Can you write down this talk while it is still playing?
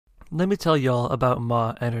let me tell y'all about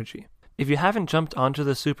Ma Energy. If you haven't jumped onto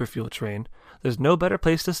the superfuel train, there's no better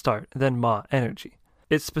place to start than Ma Energy.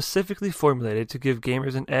 It's specifically formulated to give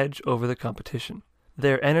gamers an edge over the competition.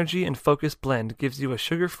 Their energy and focus blend gives you a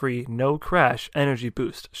sugar-free, no-crash energy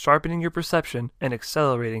boost, sharpening your perception and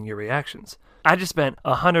accelerating your reactions. I just spent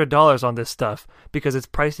 $100 on this stuff because its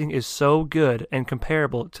pricing is so good and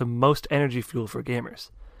comparable to most energy fuel for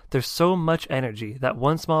gamers. There's so much energy that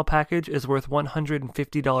one small package is worth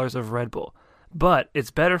 $150 of Red Bull. But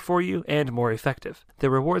it's better for you and more effective. The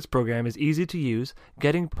rewards program is easy to use,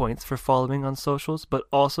 getting points for following on socials, but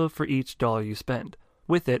also for each dollar you spend.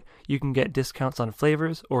 With it, you can get discounts on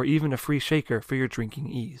flavors or even a free shaker for your drinking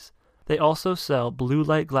ease. They also sell blue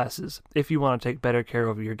light glasses if you want to take better care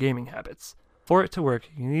of your gaming habits. For it to work,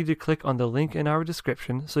 you need to click on the link in our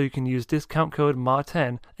description so you can use discount code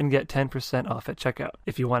MA10 and get 10% off at checkout.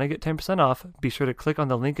 If you want to get 10% off, be sure to click on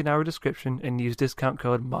the link in our description and use discount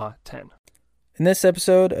code MA10. In this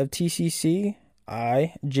episode of TCC,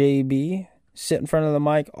 I, JB, sit in front of the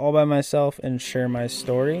mic all by myself and share my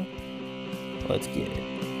story. Let's get it.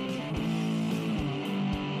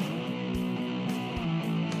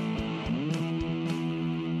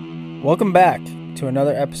 Welcome back to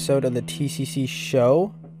another episode of the TCC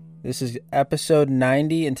show. This is episode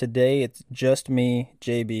 90, and today it's just me,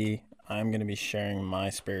 JB. I'm going to be sharing my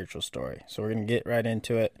spiritual story. So we're going to get right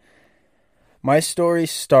into it. My story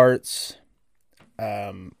starts,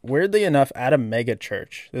 weirdly enough, at a mega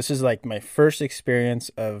church. This is like my first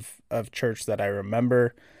experience of church that I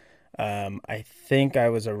remember. I think I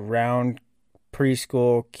was around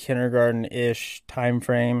preschool, kindergarten-ish time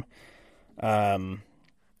frame.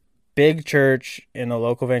 Big church in the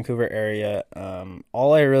local Vancouver area.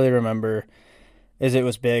 All I really remember is it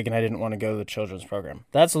was big and I didn't want to go to the children's program.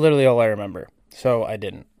 That's literally all I remember. So I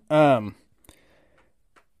didn't.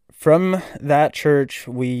 From that church,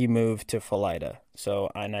 we moved to Philida.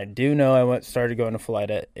 And I do know started going to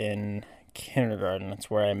Philida in kindergarten. That's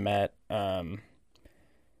where I met.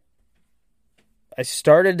 I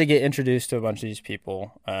started to get introduced to a bunch of these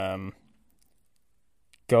people,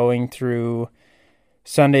 going through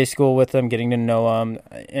Sunday school with them, getting to know them.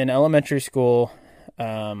 In elementary school,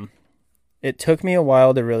 it took me a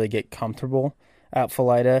while to really get comfortable at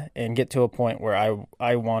Philida and get to a point where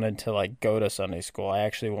I wanted to like go to Sunday school. I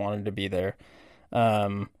actually wanted to be there.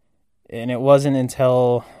 And it wasn't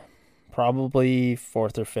until probably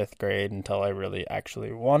 4th or 5th grade until I really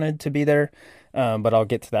actually wanted to be there. But I'll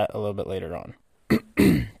get to that a little bit later on.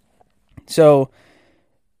 So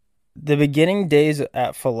the beginning days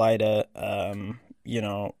at Philida,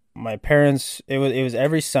 my parents, it was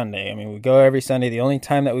every Sunday. I mean, we go every Sunday. The only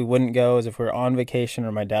time that we wouldn't go is if we were on vacation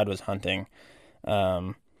or my dad was hunting.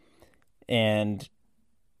 And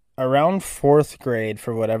around 4th grade,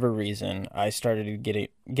 for whatever reason, I started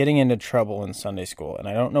getting into trouble in Sunday school. And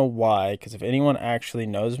I don't know why, because if anyone actually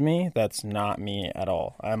knows me, that's not me at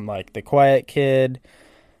all. I'm like the quiet kid.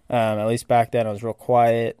 At least back then I was real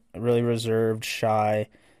quiet, really reserved, shy.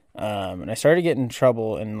 And I started getting in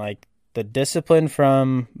trouble, and like the discipline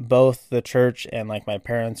from both the church and like my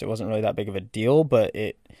parents, it wasn't really that big of a deal, but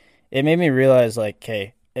it made me realize like,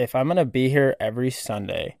 hey, if I'm going to be here every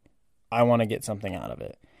Sunday, I want to get something out of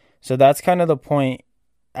it. So that's kind of the point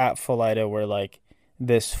at Philida where like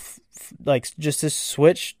this, just this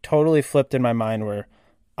switch totally flipped in my mind where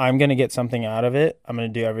I'm going to get something out of it. I'm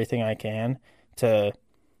going to do everything I can to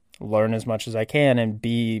learn as much as I can and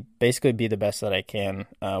basically be the best that I can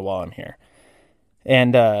while I'm here.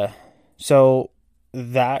 And so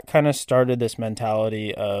that kind of started this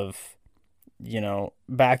mentality of,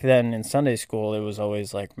 back then in Sunday school, it was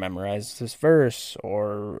always like memorize this verse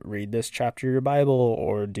or read this chapter of your Bible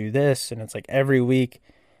or do this. And it's like every week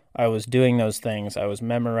I was doing those things. I was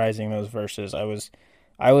memorizing those verses. I was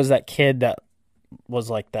that kid that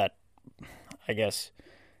was like that, I guess,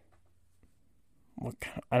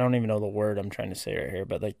 I don't even know the word I'm trying to say right here,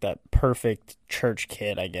 but like that perfect church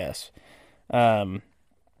kid, I guess. And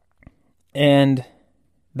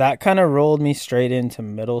that kind of rolled me straight into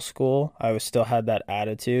middle school. I still had that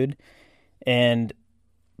attitude. And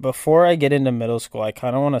before I get into middle school, I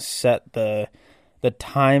kind of want to set the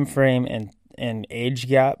time frame and age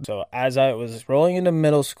gap. So as I was rolling into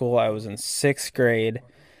middle school, I was in 6th grade.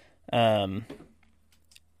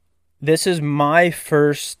 This is my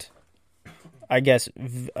first, I guess,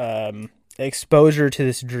 exposure to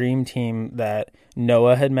this dream team that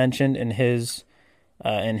Noah had mentioned in his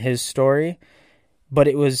story, but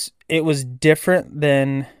it was different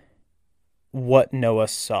than what Noah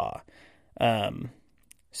saw.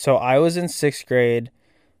 So I was in 6th grade.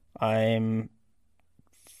 I'm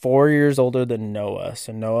 4 years older than Noah.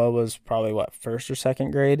 So Noah was probably what, first or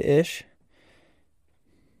second grade ish,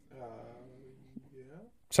 Yeah.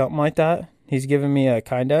 something like that. He's given me a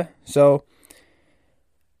kinda. So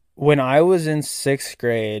when I was in sixth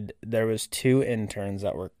grade, there was two interns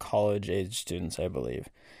that were college age students, I believe,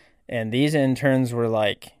 and these interns were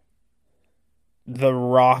like the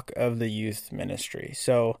rock of the youth ministry.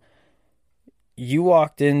 So you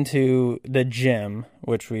walked into the gym,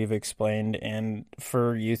 which we've explained, and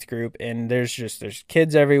for youth group, and there's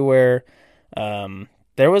kids everywhere.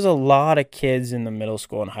 There was a lot of kids in the middle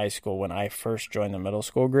school and high school when I first joined the middle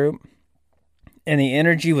school group, and the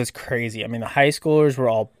energy was crazy. I mean, the high schoolers were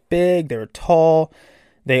all big, they were tall,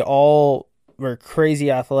 they all were crazy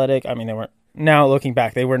athletic. I mean, they weren't, now looking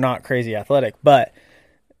back, they were not crazy athletic, but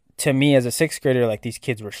to me as a sixth grader, like, these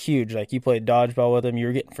kids were huge. Like, you played dodgeball with them, you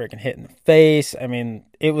were getting freaking hit in the face. I mean,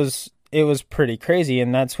 it was pretty crazy,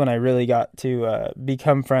 and that's when I really got to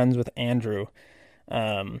become friends with Andrew.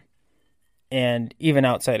 And even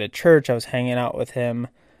outside of church, I was hanging out with him,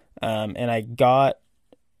 and I got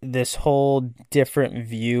this whole different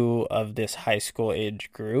view of this high school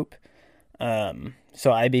age group.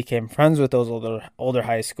 So I became friends with those older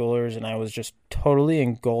high schoolers, and I was just totally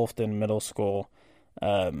engulfed in middle school.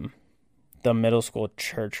 The middle school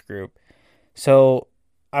church group. So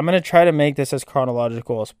I'm going to try to make this as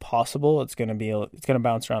chronological as possible. It's going to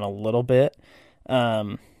bounce around a little bit,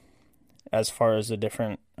 as far as the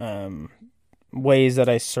different, ways that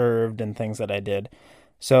I served and things that I did.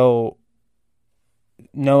 So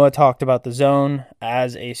Noah talked about the zone.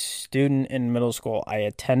 As a student in middle school, I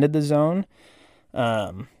attended the zone.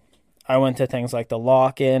 I went to things like the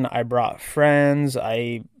lock-in. I brought friends.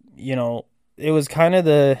 It was kind of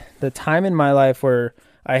the time in my life where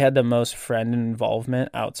I had the most friend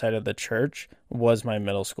involvement outside of the church was my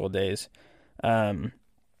middle school days.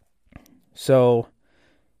 So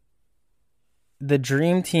the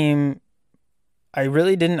dream team, I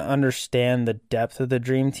really didn't understand the depth of the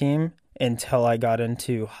dream team until I got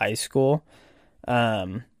into high school.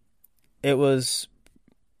 It was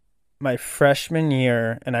my freshman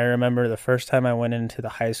year, and I remember the first time I went into the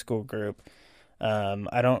high school group.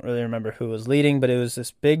 I don't really remember who was leading, but it was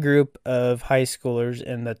this big group of high schoolers,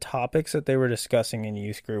 and the topics that they were discussing in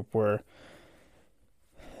youth group were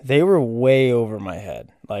way over my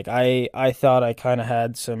head. Like, I thought I kind of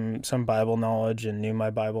had some Bible knowledge and knew my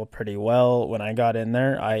Bible pretty well. When I got in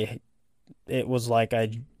there, it was like I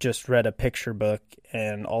just read a picture book,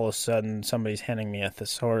 and all of a sudden somebody's handing me a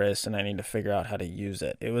thesaurus, and I need to figure out how to use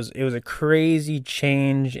it. It was a crazy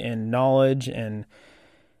change in knowledge and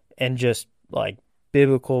just like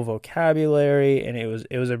biblical vocabulary, and it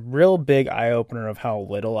was a real big eye opener of how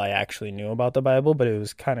little I actually knew about the Bible, but it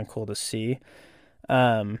was kind of cool to see.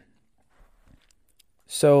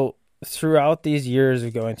 So throughout these years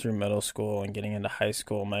of going through middle school and getting into high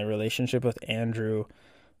school, my relationship with Andrew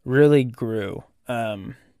really grew.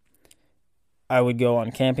 I would go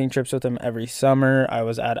on camping trips with him every summer. I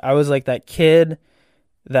was like that kid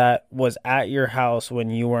that was at your house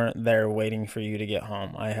when you weren't there waiting for you to get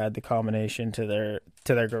home. I had the combination to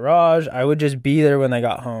their garage. I would just be there when they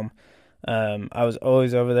got home. I was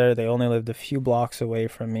always over there. They only lived a few blocks away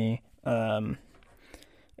from me.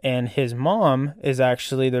 And his mom is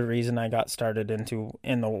actually the reason I got started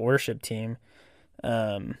in the worship team.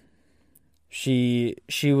 She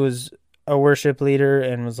was a worship leader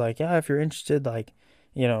and was like, yeah, if you're interested, like,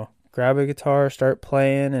 grab a guitar, start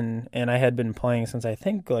playing. And I had been playing since I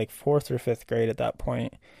think like fourth or fifth grade at that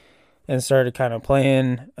point, and started kind of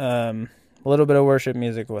playing a little bit of worship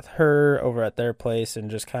music with her over at their place, and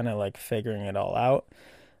just kind of like figuring it all out.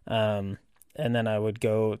 And then I would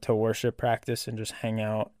go to worship practice and just hang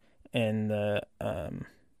out in the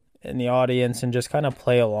audience and just kind of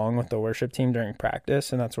play along with the worship team during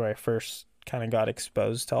practice. And that's where I first kind of got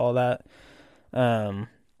exposed to all that. At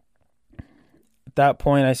that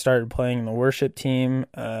point, I started playing in the worship team.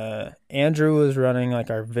 Andrew was running like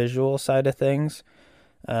our visual side of things,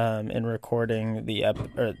 and recording the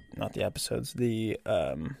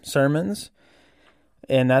sermons.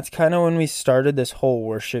 And that's kind of when we started this whole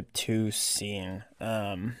worship 2 scene.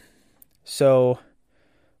 So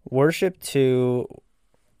worship 2,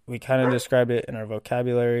 we kind of described it in our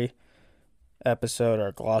vocabulary episode,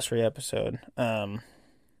 our glossary episode.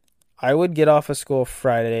 I would get off of school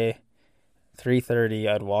Friday, 3:30.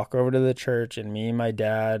 I'd walk over to the church, and me and my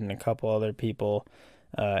dad and a couple other people,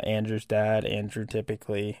 Andrew's dad, Andrew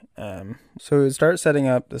typically. So we would start setting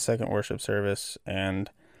up the second worship service, and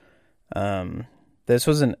this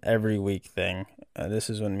was an every week thing. This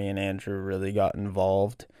is when me and Andrew really got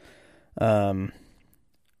involved.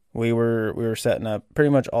 we were setting up pretty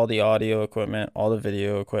much all the audio equipment, all the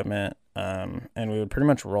video equipment, and we would pretty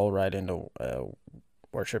much roll right into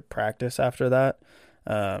worship practice after that.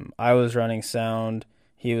 I was running sound,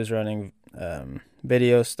 he was running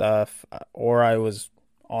video stuff, or I was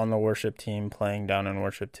on the worship team playing down in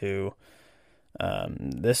worship too.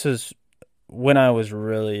 This was when I was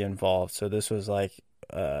really involved. So this was like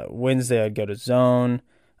Wednesday I'd go to zone.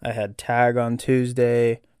 I had tag on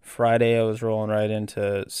Tuesday. Friday I was rolling right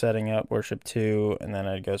into setting up worship 2, and then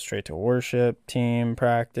I'd go straight to worship team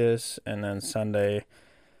practice, and then Sunday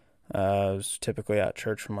I was typically at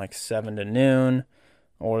church from like 7 to noon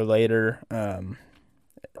or later, and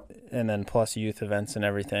then plus youth events and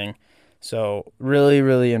everything. So really,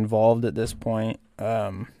 really involved at this point.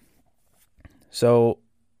 So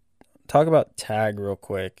talk about tag real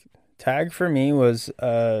quick. Tag for me was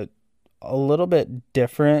a little bit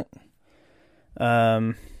different.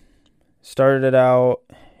 Started it out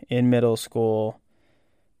in middle school,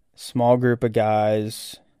 small group of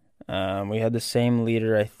guys. We had the same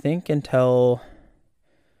leader, I think, until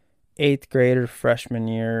 8th grade or freshman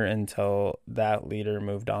year, until that leader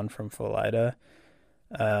moved on from Philida.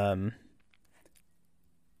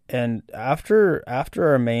 And after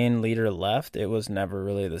our main leader left, it was never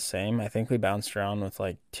really the same. I think we bounced around with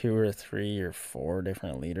like 2 or 3 or 4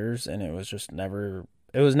 different leaders, and it was just never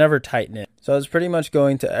tight knit. So I was pretty much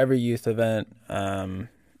going to every youth event,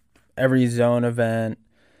 every zone event.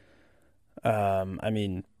 I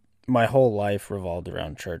mean, my whole life revolved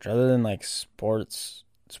around church, other than like sports.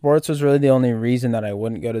 Sports was really the only reason that I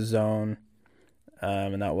wouldn't go to zone,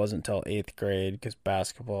 and that wasn't until 8th grade, because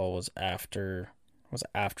basketball was after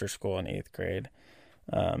school in 8th grade,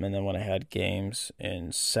 and then when I had games in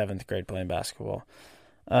 7th grade playing basketball.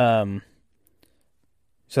 So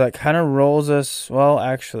that kind of rolls us. Well,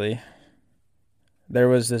 actually, there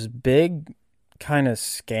was this big kind of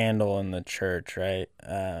scandal in the church, right?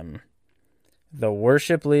 The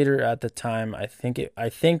worship leader at the time, I think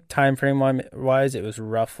time frame wise, it was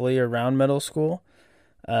roughly around middle school.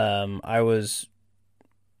 I was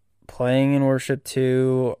playing in worship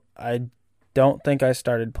too. I don't think I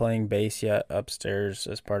started playing bass yet upstairs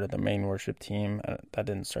as part of the main worship team. That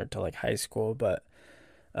didn't start till like high school, but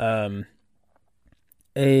our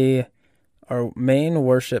main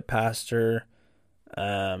worship pastor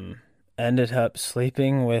ended up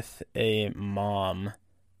sleeping with a mom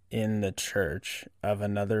in the church of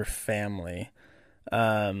another family,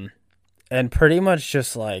 and pretty much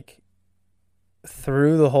just like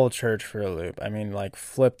threw the whole church for a loop. I mean, like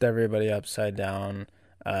flipped everybody upside down.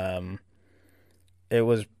 It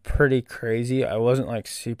was pretty crazy. I wasn't like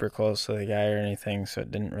super close to the guy or anything, so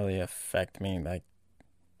it didn't really affect me. Like,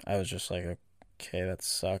 I was just like, okay, that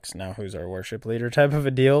sucks. Now who's our worship leader type of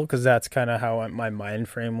a deal? Because that's kind of how my mind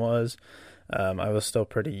frame was. I was still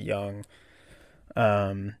pretty young.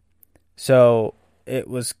 So it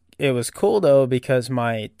was cool though, because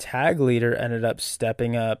my tag leader ended up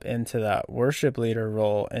stepping up into that worship leader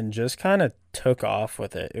role and just kind of took off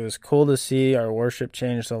with it. It was cool to see. Our worship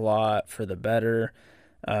changed a lot for the better.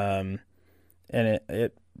 And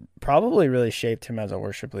it probably really shaped him as a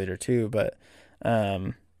worship leader too, but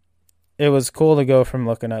it was cool to go from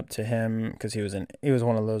looking up to him, because he was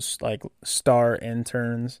one of those like star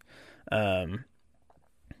interns, as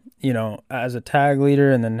a tag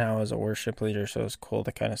leader, and then now as a worship leader. So it was cool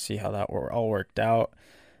to kind of see how that all worked out.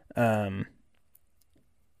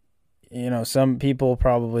 Some people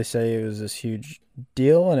probably say it was this huge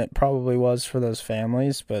deal, and it probably was for those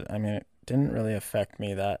families, but I mean, it didn't really affect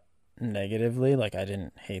me that negatively. Like, I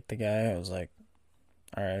didn't hate the guy. I was like,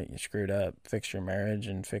 all right, you screwed up. Fix your marriage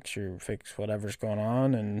and fix whatever's going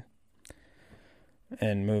on,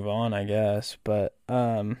 and move on, I guess. But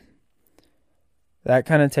that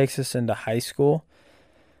kind of takes us into high school.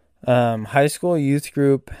 High school youth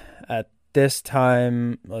group at this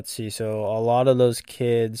time, let's see. So a lot of those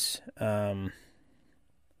kids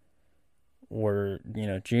were,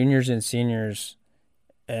 juniors and seniors,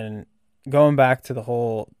 and going back to the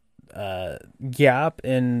whole gap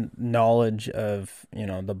in knowledge of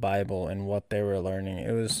the Bible and what they were learning.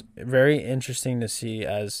 It was very interesting to see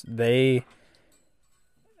as they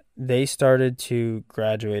started to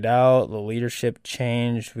graduate out. The leadership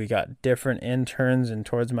changed. We got different interns, and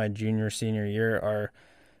towards my senior year,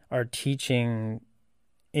 our teaching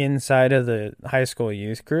inside of the high school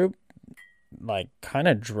youth group like kind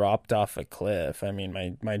of dropped off a cliff. I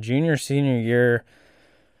mean, my senior year,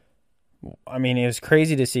 I mean, it was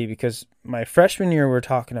crazy to see, because my freshman year we're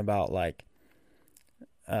talking about like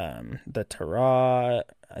the Torah.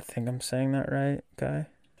 I think I'm saying that right, guy?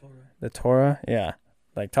 The Torah, yeah.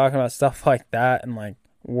 Like talking about stuff like that, and like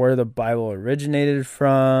where the Bible originated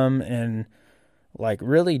from and like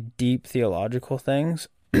really deep theological things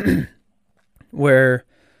where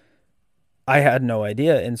I had no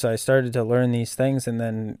idea. And so I started to learn these things, and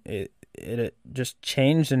then it just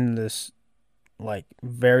changed into this like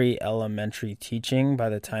very elementary teaching by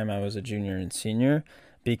the time I was a junior and senior,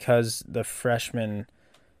 because the freshmen,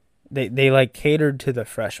 they like catered to the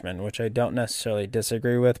freshmen, which I don't necessarily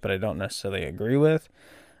disagree with, but I don't necessarily agree with.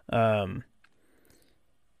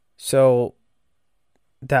 So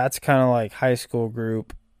that's kind of like high school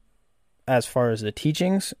group as far as the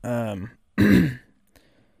teachings.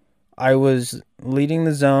 I was leading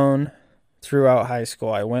the zone throughout high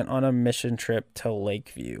school. I went on a mission trip to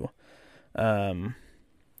Lakeview. I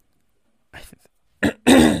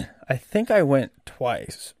think I went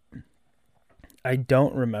twice. I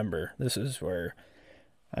don't remember. This is where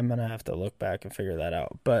I'm going to have to look back and figure that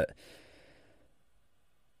out. But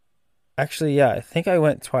actually, yeah, I think I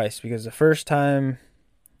went twice, because the first time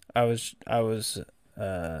I was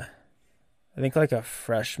I think like a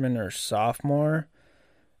freshman or sophomore.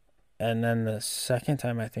 And then the second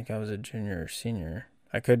time, I think I was a junior or senior.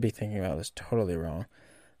 I could be thinking about this totally wrong.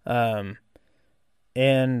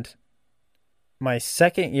 And my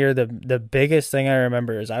second year, the biggest thing I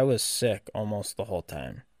remember is I was sick almost the whole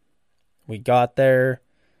time. We got there,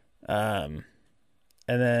 and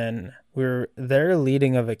then we were there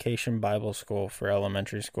leading a vacation Bible school for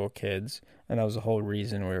elementary school kids, and that was the whole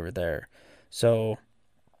reason we were there. So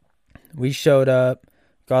we showed up,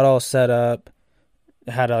 got all set up,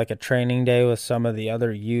 had like a training day with some of the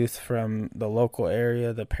other youth from the local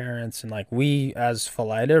area, the parents, and like we as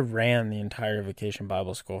Philida ran the entire vacation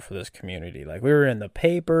Bible school for this community. Like we were in the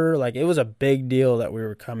paper, like it was a big deal that we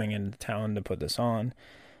were coming into town to put this on.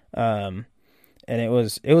 And it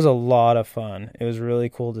was a lot of fun. It was really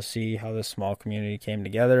cool to see how this small community came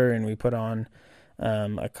together, and we put on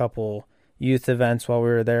a couple youth events while we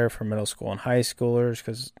were there for middle school and high schoolers,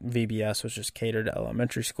 because VBS was just catered to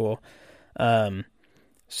elementary school.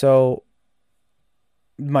 So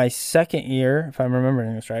my second year, if I'm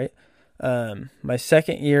remembering this right, my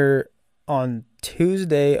second year on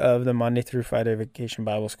Tuesday of the Monday through Friday vacation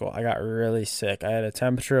Bible school, I got really sick. I had a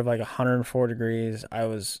temperature of like 104 degrees. I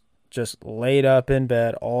was just laid up in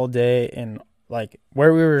bed all day, and like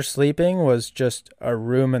where we were sleeping was just a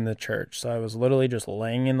room in the church. So I was literally just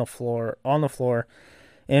laying on the floor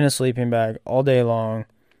in a sleeping bag all day long,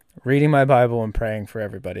 reading my Bible and praying for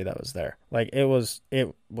everybody that was there. Like it was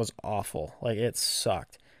awful. Like it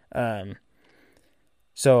sucked.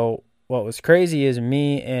 So what was crazy is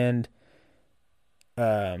me and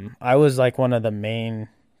I was like one of the main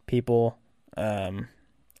people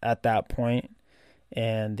at that point,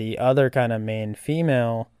 and the other kind of main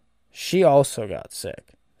female, she also got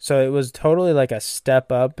sick. So it was totally like a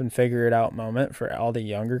step up and figure it out moment for all the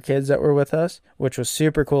younger kids that were with us, which was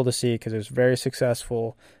super cool to see because it was very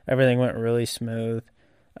successful. Everything went really smooth.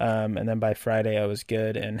 And then by Friday I was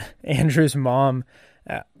good. And Andrew's mom,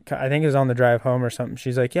 I think it was on the drive home or something,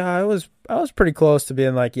 she's like, yeah, I was pretty close to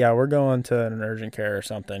being like, yeah, we're going to an urgent care or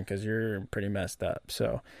something because you're pretty messed up.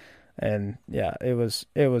 So, and yeah, it was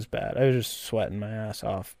bad. I was just sweating my ass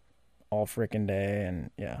off all freaking day. And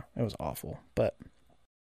yeah, it was awful. But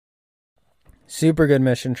super good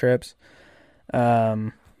mission trips.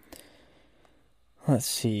 Let's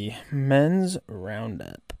see. Men's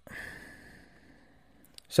Roundup.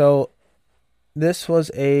 So this was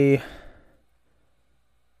a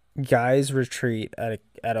guys retreat at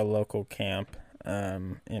a local camp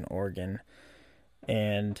in Oregon.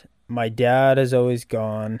 And my dad is always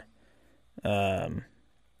gone.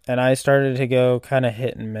 And I started to go kind of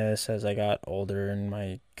hit and miss as I got older in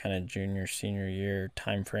my kind of junior, senior year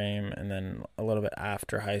time frame, and then a little bit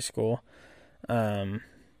after high school. I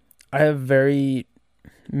have very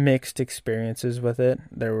mixed experiences with it.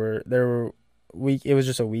 It was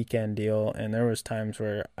just a weekend deal, and there was times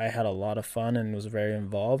where I had a lot of fun and was very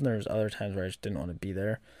involved, and there was other times where I just didn't want to be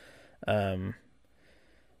there.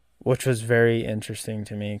 Which was very interesting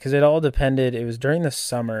to me because it all depended. It was during the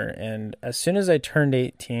summer, and as soon as I turned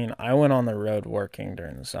 18, I went on the road working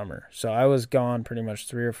during the summer. So I was gone pretty much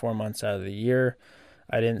 3 or 4 months out of the year.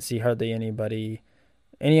 I didn't see hardly anybody,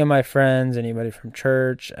 any of my friends, anybody from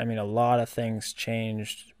church. I mean, a lot of things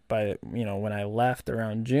changed by, when I left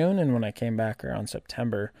around June and when I came back around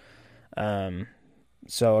September.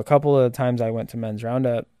 So a couple of times I went to Men's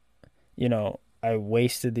Roundup, I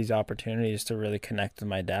wasted these opportunities to really connect with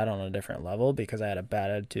my dad on a different level because I had a bad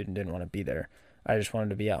attitude and didn't want to be there. I just wanted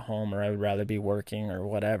to be at home, or I would rather be working or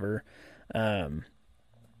whatever. And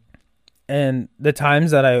the times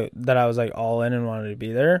that I was like all in and wanted to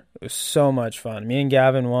be there, it was so much fun. Me and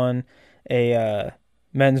Gavin won a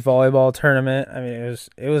men's volleyball tournament. I mean,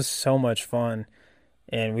 it was so much fun,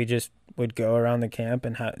 and we just would go around the camp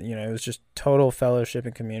and it was just total fellowship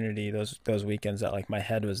and community those weekends that like my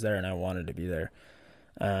head was there and I wanted to be there.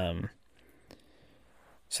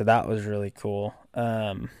 So that was really cool.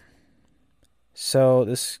 So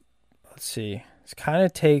this, let's see, this kind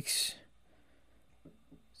of takes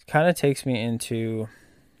me into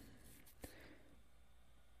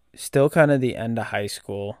still kind of the end of high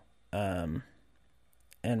school, and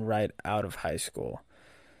right out of high school.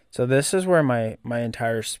 So this is where my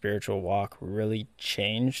entire spiritual walk really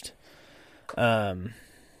changed. Oh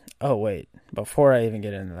wait, before I even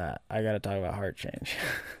get into that, I got to talk about heart change.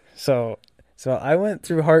 So I went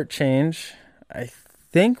through heart change, I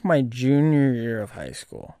think my junior year of high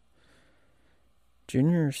school.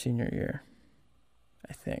 Junior or senior year,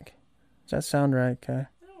 I think. Does that sound right, Kai? I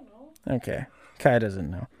don't know. Okay. Kai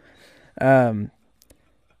doesn't know. And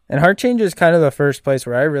heart change is kind of the first place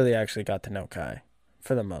where I really actually got to know Kai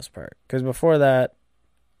for the most part. Because before that,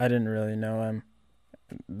 I didn't really know him.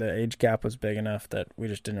 The age gap was big enough that we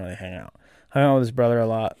just didn't really hang out. Hung out with his brother a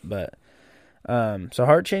lot, but so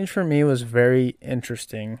heart change for me was very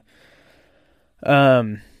interesting.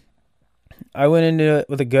 I went into it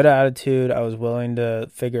with a good attitude. I was willing to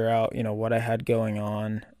figure out, what I had going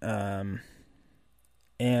on.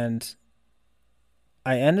 And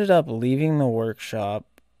I ended up leaving the workshop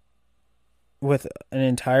with an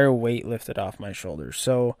entire weight lifted off my shoulders.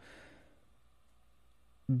 So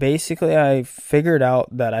basically, I figured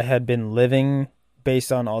out that I had been living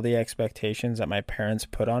based on all the expectations that my parents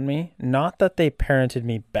put on me. Not that they parented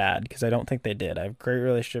me bad, because I don't think they did. I have a great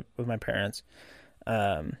relationship with my parents.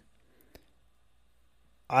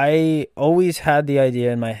 I always had the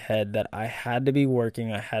idea in my head that I had to be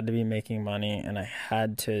working, I had to be making money, and I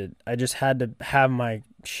just had to have my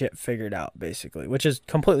shit figured out, basically, which is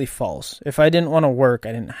completely false. If I didn't want to work,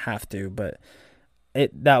 I didn't have to, but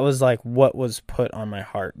that was like what was put on my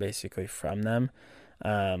heart, basically, from them,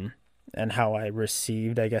 and how I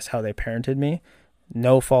received, I guess, how they parented me.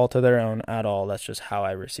 No fault of their own at all. That's just how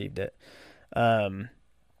I received it. And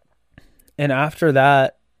after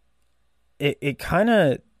that, it kind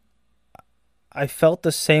of, I felt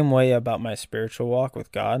the same way about my spiritual walk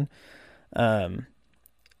with God.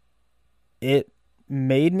 It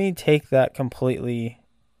made me take that completely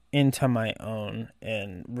into my own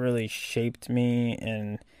and really shaped me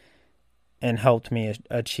and helped me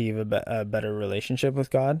achieve a better relationship with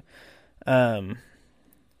God,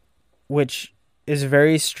 which is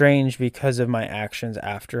very strange because of my actions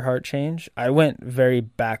after heart change. I went very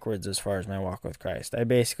backwards as far as my walk with Christ. I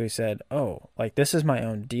basically said, oh, like, this is my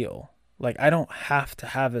own deal. Like, I don't have to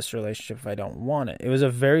have this relationship if I don't want it. It was a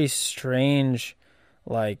very strange,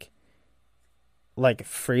 like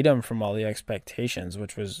freedom from all the expectations,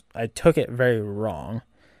 which was, I took it very wrong,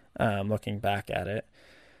 looking back at it.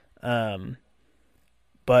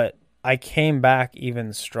 But I came back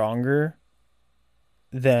even stronger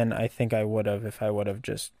than I think I would have if I would have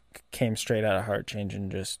just came straight out of heart change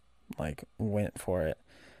and just like went for it.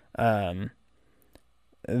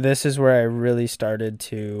 This is where I really started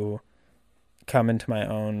to come into my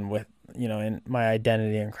own with, and my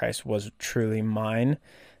identity in Christ was truly mine.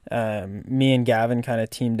 Me and Gavin kind of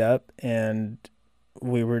teamed up, and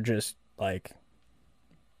we were just like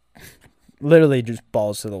literally just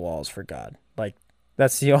balls to the walls for God. Like,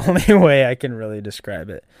 that's the only way I can really describe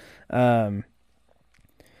it.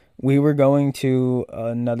 We were going to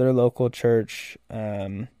another local church,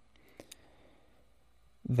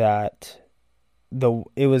 that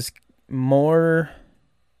it was more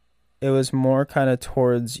kind of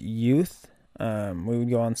towards youth. We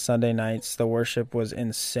would go on Sunday nights. The worship was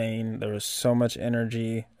insane. There was so much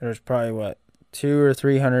energy. There was probably 200 or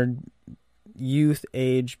 300 youth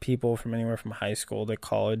age people from anywhere from high school to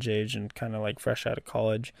college age and kind of like fresh out of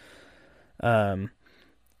college. And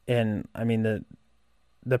I mean,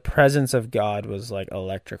 the presence of God was like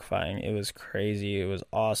electrifying. It was crazy. It was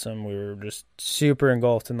awesome. We were just super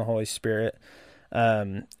engulfed in the Holy Spirit.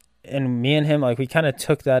 And me and him, like, we kind of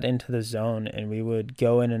took that into the zone, and we would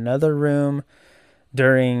go in another room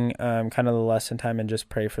during kind of the lesson time and just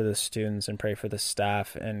pray for the students and pray for the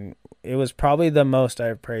staff. And it was probably the most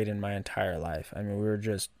I've prayed in my entire life. I mean, we were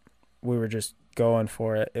just going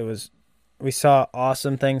for it. We saw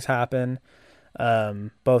awesome things happen,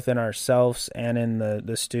 both in ourselves and in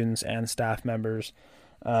the students and staff members.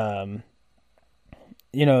 It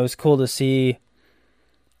was cool to see,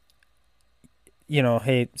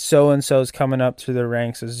 hey, so-and-so's coming up through the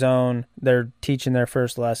ranks of zone. They're teaching their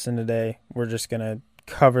first lesson today. We're just going to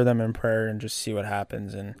cover them in prayer and just see what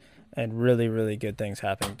happens. And really, really good things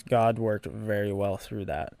happened. God worked very well through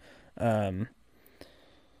that.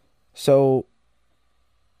 So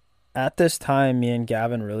at this time, me and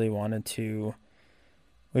Gavin we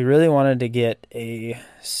really wanted to get a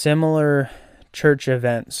similar church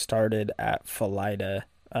event started at Philida,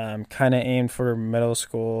 kind of aimed for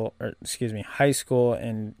high school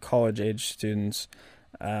and college age students.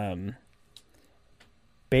 Um,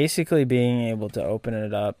 Basically being able to open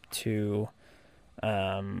it up to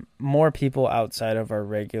more people outside of our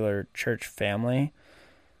regular church family.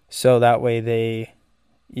 So that way they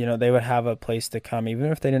would have a place to come. Even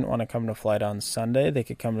if they didn't want to come to Flight on Sunday, they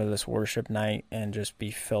could come to this worship night and just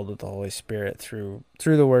be filled with the Holy Spirit through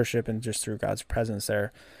the worship and just through God's presence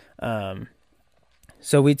there.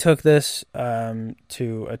 So we took this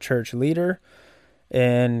to a church leader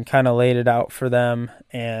and kind of laid it out for them,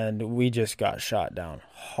 and we just got shot down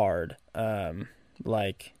hard.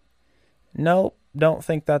 Like, nope, don't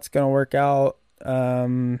think that's going to work out.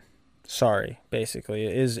 Sorry, basically,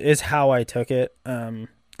 is how I took it.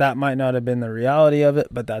 That might not have been the reality of it,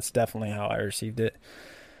 but that's definitely how I received it.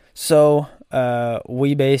 So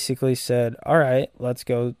we basically said, all right, let's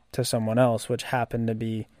go to someone else, which happened to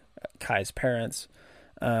be Kai's parents,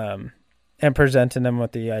 and presented them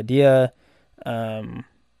with the idea.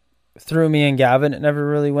 Through me and Gavin, it never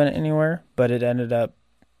really went anywhere, but it ended up,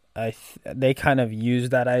 they kind of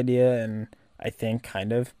used that idea, and I think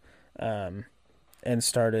and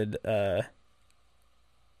started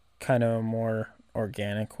kind of a more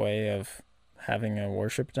organic way of having a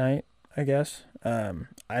worship night, I guess.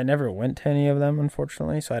 I never went to any of them,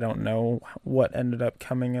 unfortunately, so I don't know what ended up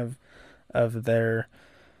coming of their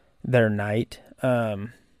night.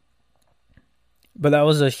 But that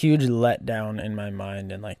was a huge letdown in my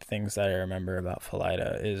mind, and like things that I remember about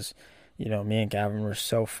Philida is, me and Gavin were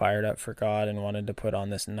so fired up for God and wanted to put on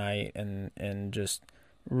this night and just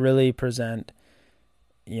really present,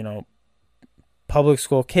 public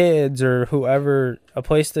school kids or whoever, a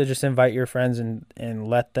place to just invite your friends and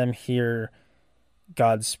let them hear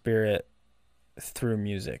God's Spirit through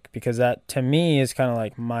music, because that to me is kind of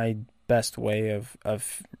like my best way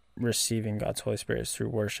of receiving God's Holy Spirit is through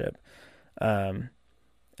worship. And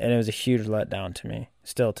it was a huge letdown to me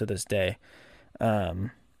still to this day.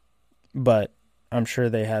 But I'm sure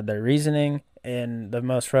they had their reasoning, and the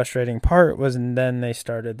most frustrating part was then they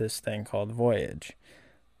started this thing called Voyage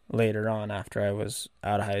later on after I was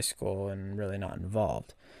out of high school and really not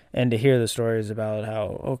involved. And to hear the stories about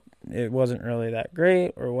how it wasn't really that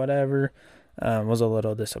great or whatever was a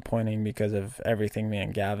little disappointing because of everything me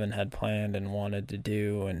and Gavin had planned and wanted to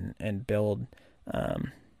do and build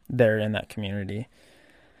there in that community.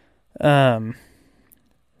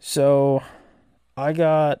 So I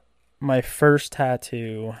got my first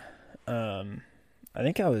tattoo. I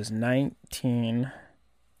think I was 19.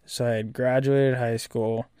 So I had graduated high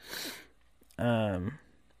school. And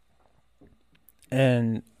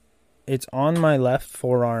it's on my left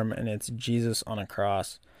forearm, and it's Jesus on a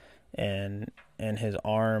cross, and his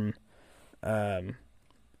arm,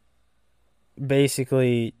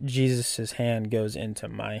 basically Jesus's hand goes into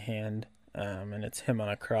my hand, and it's him on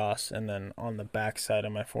a cross, and then on the back side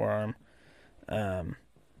of my forearm,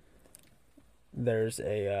 there's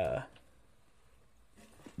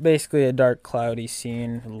basically a dark cloudy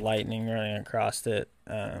scene, lightning running across it,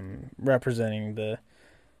 representing the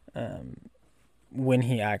when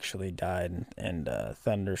he actually died and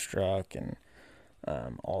thunderstruck and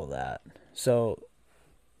all that. So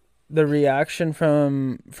the reaction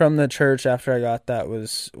from the church after I got that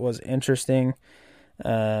was interesting.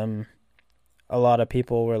 A lot of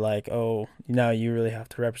people were like, "Oh, now you really have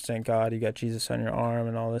to represent God. You got Jesus on your arm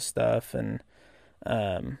and all this stuff." And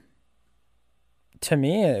to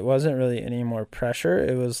me, it wasn't really any more pressure.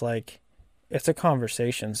 It was like, it's a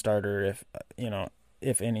conversation starter,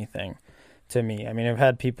 if anything, to me. I mean, I've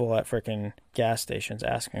had people at freaking gas stations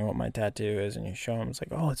ask me what my tattoo is, and you show them, it's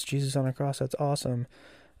like, "Oh, it's Jesus on a cross. That's awesome."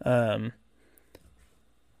 And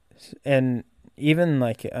even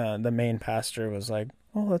like the main pastor was like,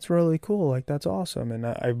 "Oh, that's really cool. Like, that's awesome." And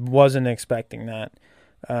I wasn't expecting that,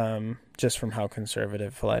 just from how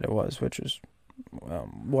conservative Philida was, which is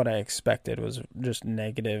what I expected was just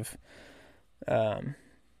negative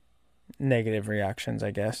reactions,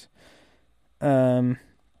 I guess.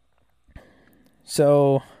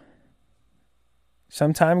 So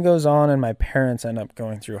some time goes on, and my parents end up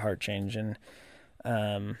going through heart change, and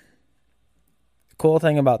the cool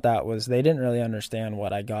thing about that was they didn't really understand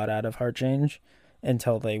what I got out of heart change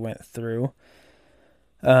until they went through.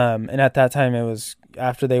 And at that time, it was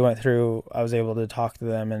after they went through, I was able to talk to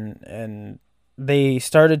them, and they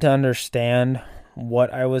started to understand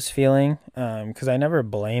what I was feeling, because I never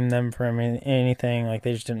blamed them for anything. Like,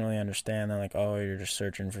 they just didn't really understand. They're like, oh, you're just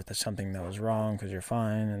searching for something that was wrong because you're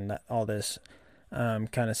fine, and that, all this kind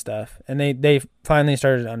of stuff. And they finally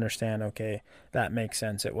started to understand, okay, that makes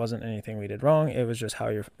sense. It wasn't anything we did wrong. It was just how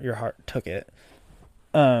your heart took it.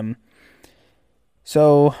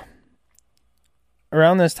 So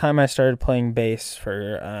around this time, I started playing bass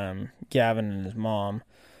for Gavin and his mom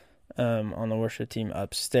on the worship team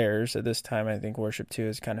upstairs. At this time, I think worship 2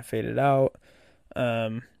 has kind of faded out.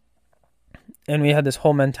 And we had this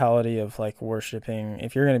whole mentality of like worshiping.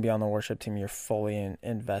 If you're going to be on the worship team, you're fully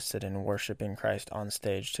invested in worshiping Christ on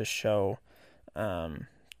stage to show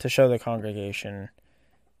the congregation,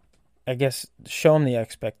 I guess, show them the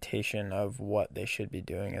expectation of what they should be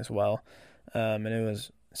doing as well. And it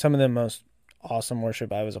was some of the most awesome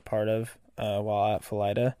worship I was a part of while at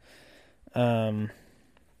Philida.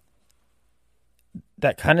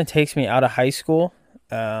 That kind of takes me out of high school,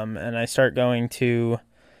 and I start going to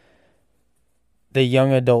the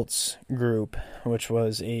young adults group, which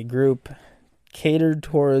was a group catered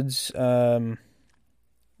towards either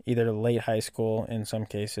late high school, in some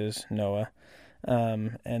cases, NOAA,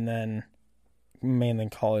 and then mainly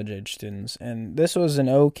college-age students. And this was an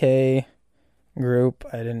okay group.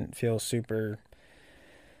 I didn't feel super,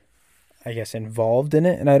 I guess, involved in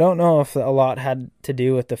it. And I don't know if a lot had to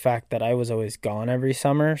do with the fact that I was always gone every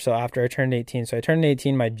summer. So after I turned 18, I turned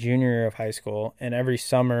 18 my junior year of high school, and every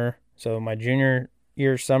summer, so my junior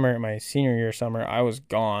year summer and my senior year summer, I was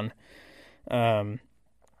gone. And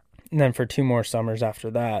then for 2 more summers after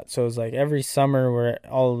that. So it was like every summer where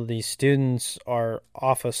all of these students are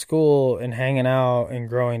off of school and hanging out and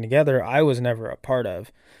growing together, I was never a part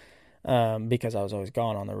of, because I was always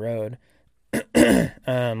gone on the road.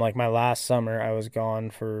 Like my last summer, I was gone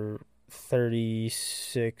for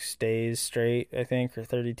 36 days straight, I think, or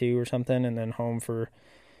 32 or something, and then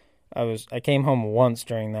I came home once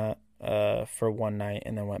during that for one night,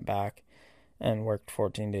 and then went back and worked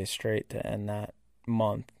 14 days straight to end that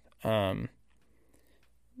month.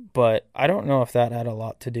 But I don't know if that had a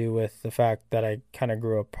lot to do with the fact that I kind of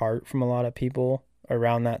grew apart from a lot of people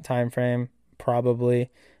around that time frame. Probably.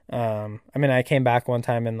 I mean, I came back one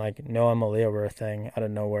time and like Noah and Malia were a thing out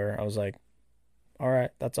of nowhere. I was like, all right,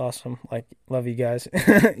 that's awesome. Like, love you guys,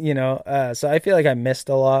 so I feel like I missed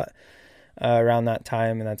a lot around that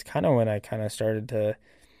time. And that's kind of when I kind of started to,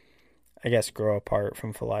 I guess, grow apart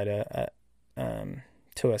from Philida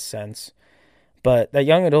to a sense. But that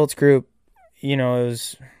young adults group, it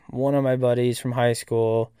was one of my buddies from high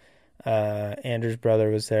school. Andrew's brother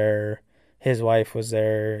was there. His wife was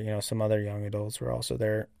there. Some other young adults were also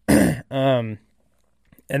there. And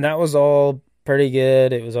that was all pretty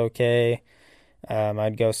good. It was okay.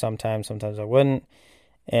 I'd go sometimes I wouldn't.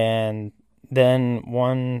 And then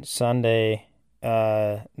one Sunday,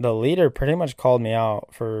 the leader pretty much called me out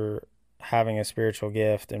for having a spiritual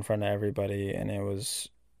gift in front of everybody. And it was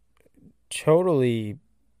totally,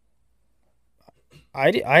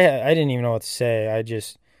 I didn't even know what to say.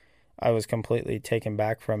 I was completely taken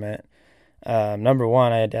back from it. Number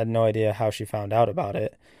one, I had no idea how she found out about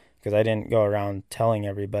it, because I didn't go around telling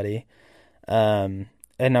everybody. And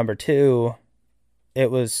number two, it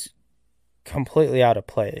was completely out of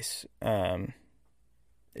place.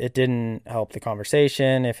 It didn't help the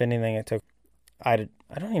conversation. If anything, I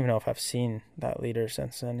don't even know if I've seen that leader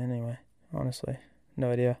since then anyway, honestly.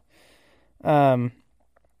 No idea.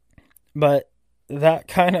 But that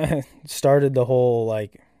kind of started the whole,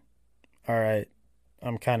 like, all right,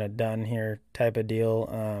 I'm kind of done here type of deal.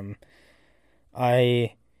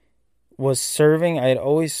 I was serving. I had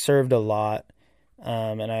always served a lot.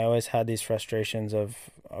 And I always had these frustrations of,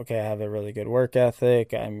 okay, I have a really good work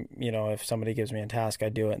ethic. If somebody gives me a task, I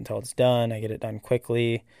do it until it's done. I get it done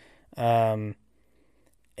quickly. And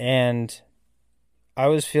I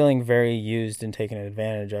was feeling very used and taken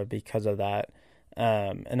advantage of because of that.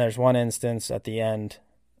 And there's one instance at the end,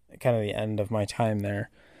 kind of the end of my time there,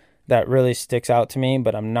 that really sticks out to me,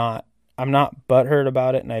 but I'm not butthurt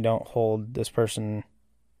about it, and I don't hold anything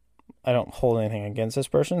against this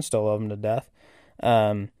person, still love him to death.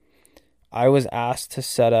 I was asked to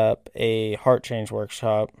set up a heart change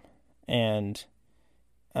workshop, and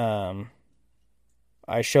I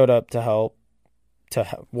showed up to help,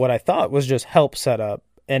 what I thought was just help set up,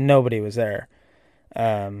 and nobody was there.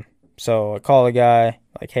 So I call a guy,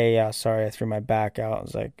 like, hey, yeah, sorry, I threw my back out. I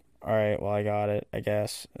was like, all right, well, I got it, I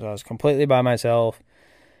guess. So I was completely by myself,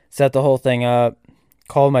 set the whole thing up,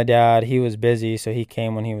 called my dad. He was busy, so he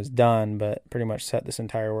came when he was done, but pretty much set this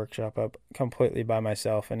entire workshop up completely by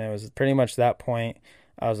myself. And it was pretty much that point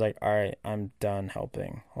I was like, all right, I'm done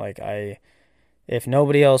helping. Like, it if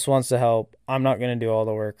nobody else wants to help, I'm not going to do all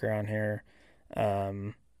the work around here.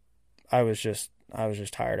 I was just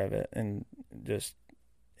tired of it, and just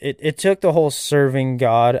it took the whole serving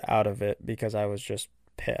God out of it because I was just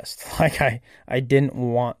pissed. Like I didn't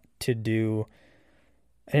want to do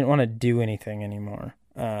anything anymore.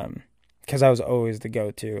 Because I was always the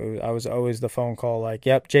go-to. I was always the phone call, like,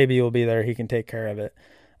 yep, JB will be there. He can take care of it.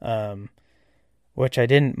 Which I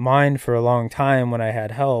didn't mind for a long time when I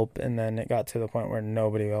had help. And then it got to the point where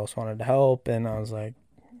nobody else wanted to help. And I was like,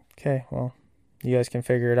 okay, well, you guys can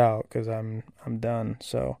figure it out because I'm done.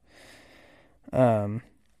 So, I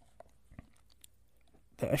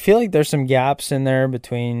feel like there's some gaps in there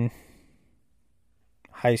between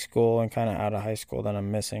high school and kind of out of high school that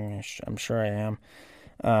I'm missing. I'm sure I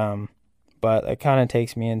am. But it kind of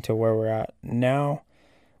takes me into where we're at now.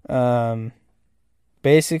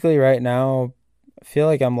 Basically right now, I feel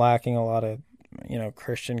like I'm lacking a lot of,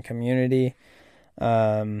 Christian community.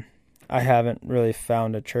 I haven't really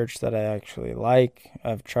found a church that I actually like.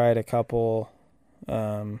 I've tried a couple.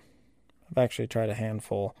 I've actually tried a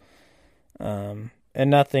handful. And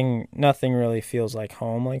nothing really feels like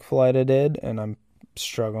home like Philida did, and I'm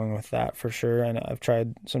struggling with that for sure. And I've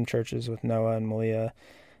tried some churches with Noah and Malia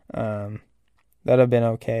that have been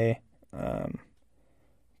okay,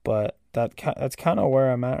 but that's kind of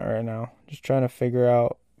where I'm at right now. Just trying to figure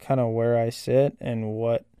out kind of where I sit and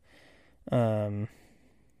what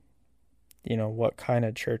what kind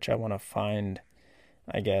of church I want to find.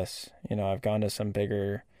 I guess I've gone to some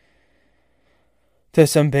bigger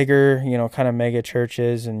kind of mega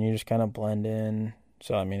churches, and you just kind of blend in.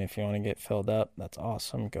 So, I mean, if you want to get filled up, that's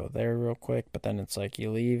awesome. Go there real quick. But then it's like you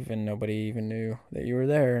leave and nobody even knew that you were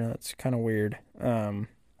there. And that's kind of weird.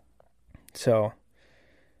 So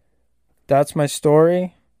that's my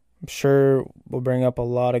story. I'm sure we'll bring up a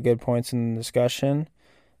lot of good points in the discussion.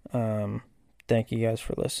 Thank you guys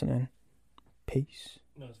for listening. Peace.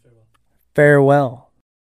 No, it's farewell. Farewell.